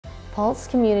Pulse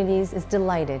Communities is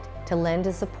delighted to lend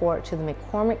its support to the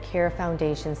McCormick Care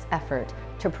Foundation's effort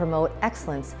to promote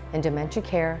excellence in dementia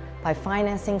care by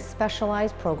financing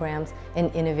specialized programs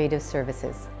and innovative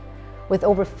services. With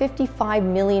over 55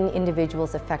 million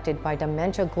individuals affected by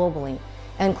dementia globally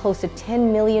and close to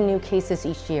 10 million new cases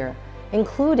each year,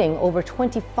 including over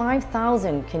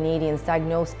 25,000 Canadians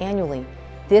diagnosed annually,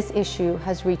 this issue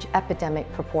has reached epidemic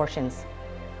proportions.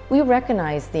 We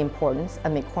recognize the importance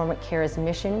of McCormick Care's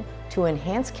mission to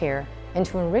enhance care and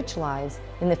to enrich lives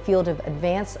in the field of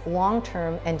advanced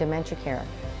long-term and dementia care,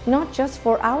 not just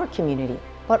for our community,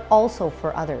 but also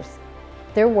for others.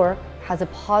 Their work has a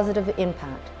positive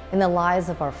impact in the lives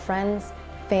of our friends,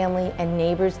 family, and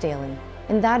neighbors daily,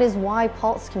 and that is why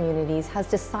Pulse Communities has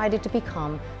decided to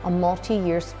become a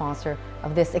multi-year sponsor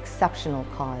of this exceptional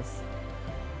cause.